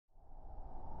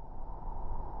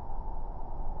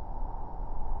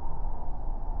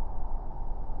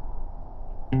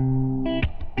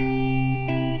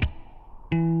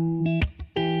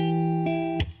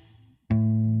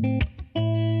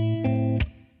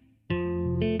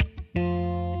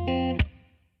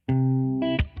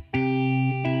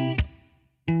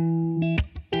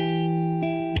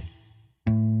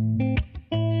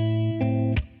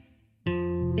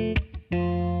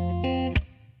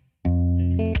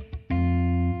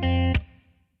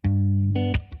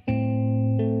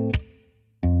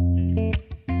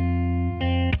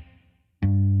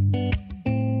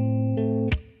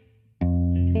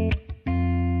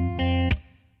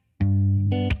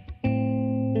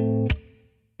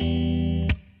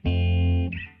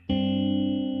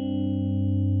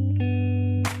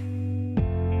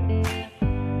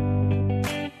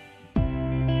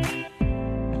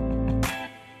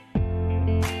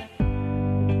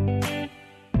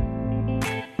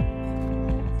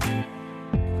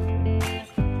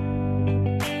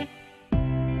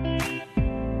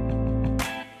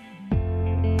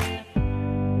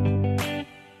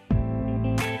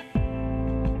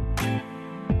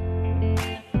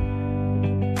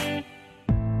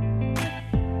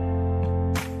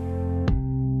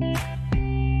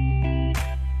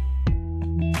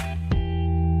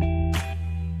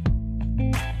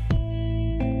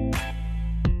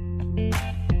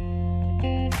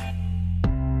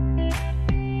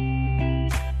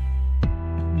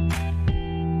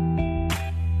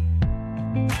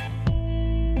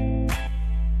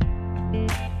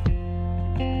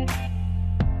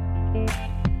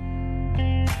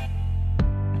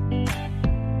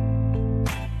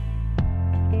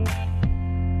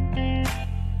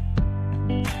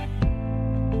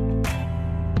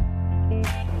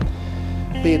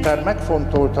Péter,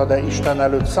 megfontoltad-e Isten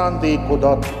előtt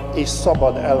szándékodat, és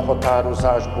szabad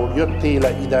elhatározásból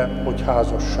jöttél-e ide, hogy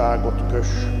házasságot köss?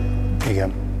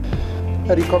 Igen.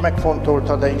 Erika,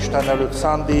 megfontoltad-e Isten előtt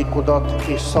szándékodat,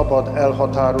 és szabad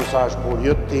elhatározásból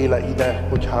jöttél-e ide,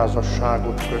 hogy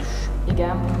házasságot köss?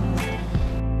 Igen.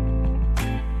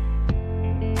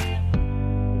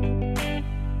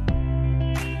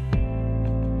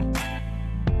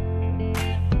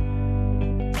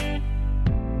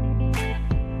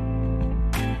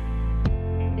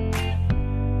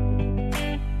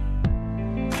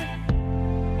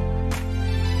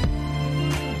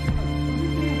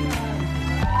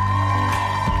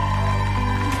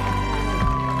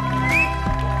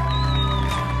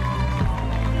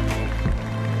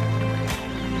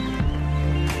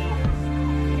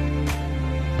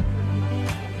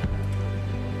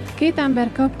 Két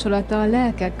ember kapcsolata a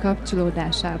lelkek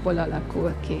kapcsolódásából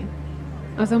alakul ki.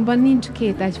 Azonban nincs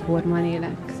két egyforma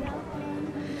lélek.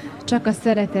 Csak a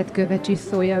szeretet köve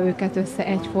csiszolja őket össze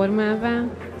egyformává,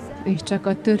 és csak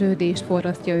a törődés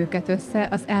forrasztja őket össze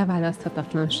az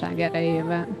elválaszthatatlanság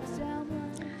erejével.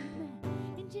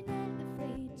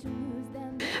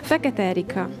 Fekete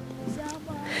Erika.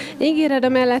 Ígéred a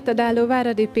melletted álló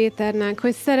Váradi Péternek,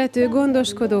 hogy szerető,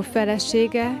 gondoskodó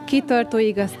felesége, kitartó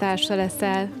igaztársa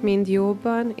leszel, mind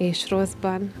jóban és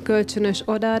rosszban, kölcsönös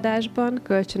odaadásban,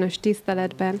 kölcsönös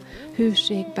tiszteletben,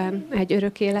 hűségben, egy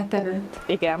örök életen át.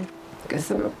 Igen.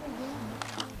 Köszönöm.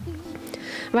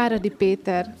 Váradi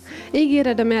Péter,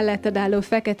 ígéred a melletted álló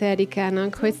Fekete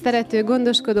Erikának, hogy szerető,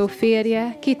 gondoskodó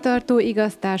férje, kitartó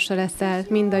igaztársa leszel,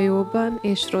 mind a jóban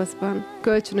és rosszban,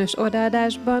 kölcsönös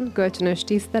odaadásban, kölcsönös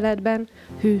tiszteletben,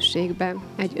 hűségben,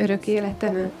 egy örök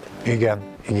életen át. Igen,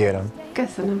 ígérem.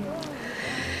 Köszönöm.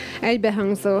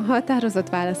 Egybehangzó, határozott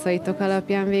válaszaitok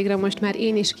alapján végre most már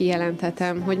én is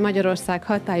kijelenthetem, hogy Magyarország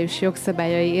hatályos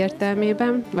jogszabályai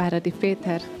értelmében Váradi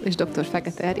Péter és dr.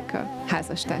 Fekete Erika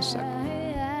házastársak.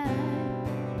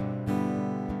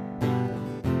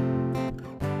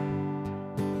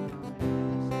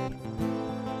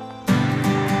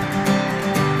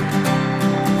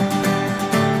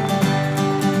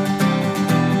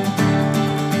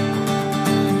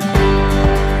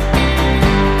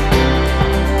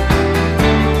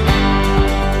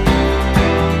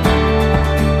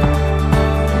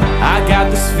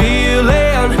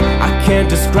 Can't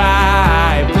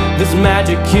describe this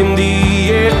magic in the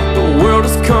air. The world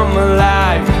has come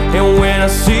alive, and when I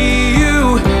see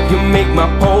you, you make my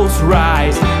pulse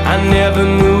rise. I never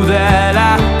knew that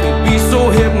I could be so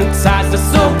hypnotized. There's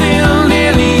something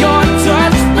in your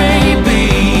touch,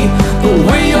 baby, the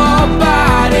way your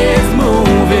body's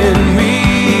moving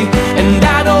me, and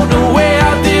I don't know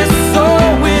where this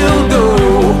soul will go.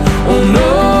 Oh,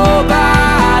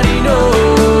 nobody knows.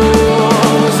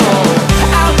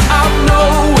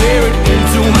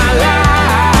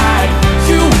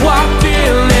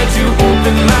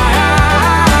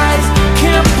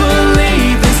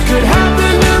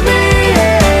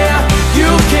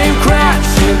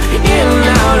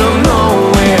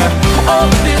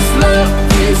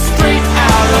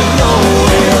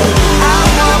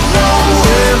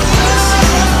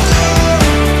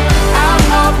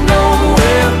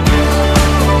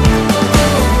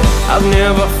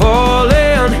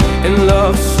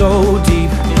 So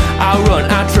deep, I run,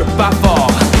 I trip, I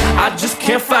fall, I just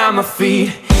can't find my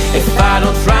feet. If I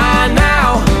don't try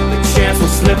now, the chance will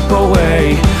slip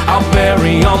away. I'll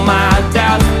bury all my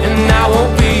doubts, and I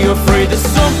won't be afraid. There's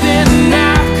something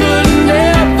I could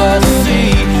never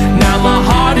see. Now my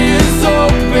heart is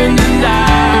open and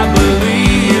I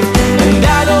believe, and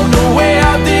I don't know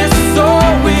where this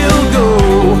soul will go.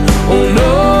 Oh,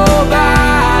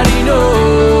 nobody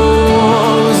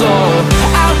knows. Oh,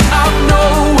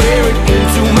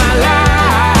 into my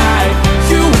life,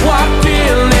 you walked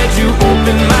in and you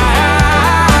opened my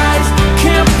eyes.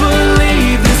 Can't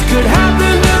believe this could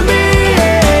happen to me.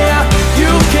 Yeah.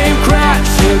 You came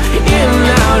crashing in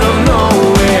out of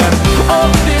nowhere. Oh,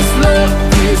 this love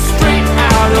is straight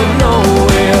out of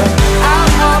nowhere.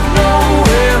 Out of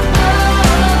nowhere.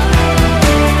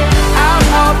 Out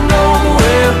of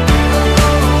nowhere.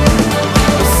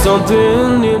 There's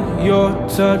something in your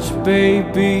touch,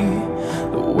 baby,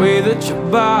 the way that your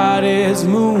body's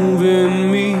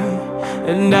moving me,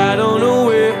 and I don't know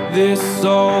where this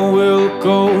all will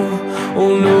go.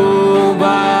 Oh,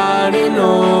 nobody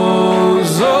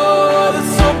knows. Oh,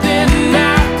 there's something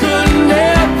I could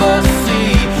never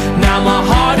see. Now my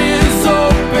heart is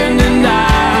open and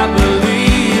I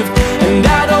believe, and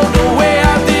I don't know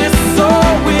where this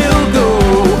all will go.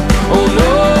 Oh,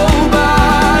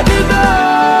 nobody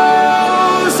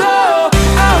knows. Oh,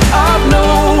 out of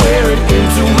nowhere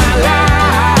into my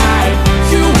life.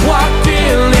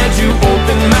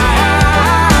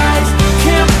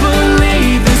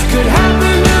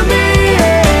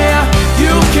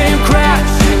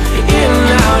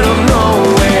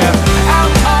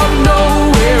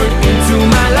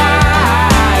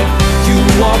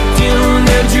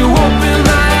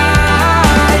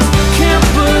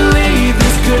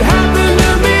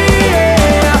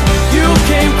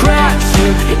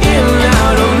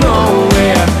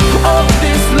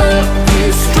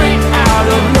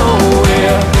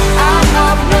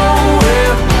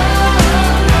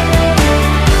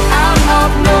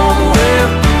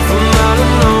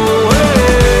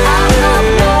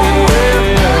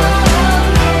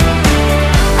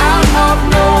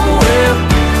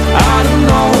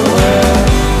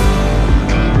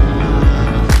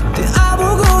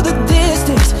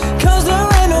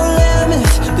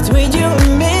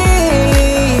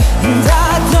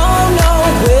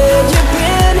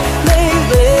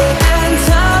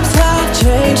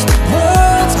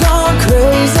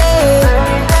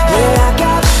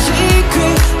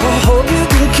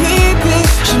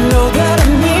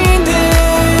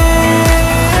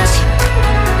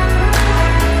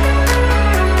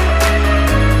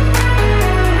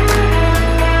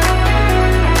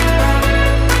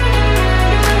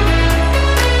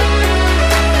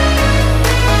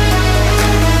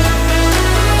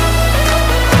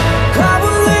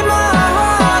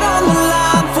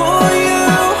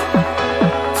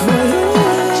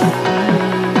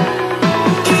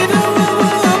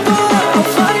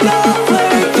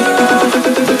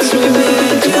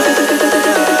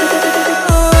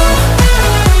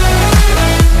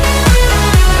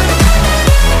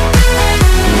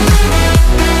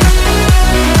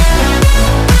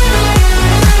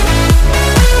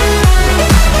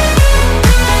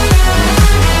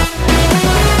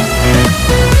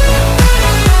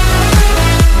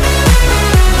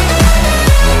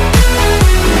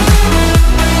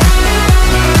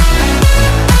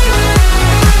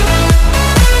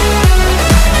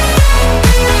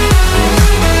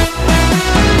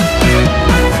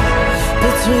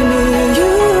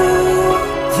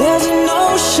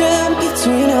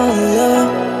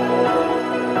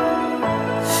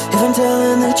 I'm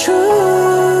telling the truth.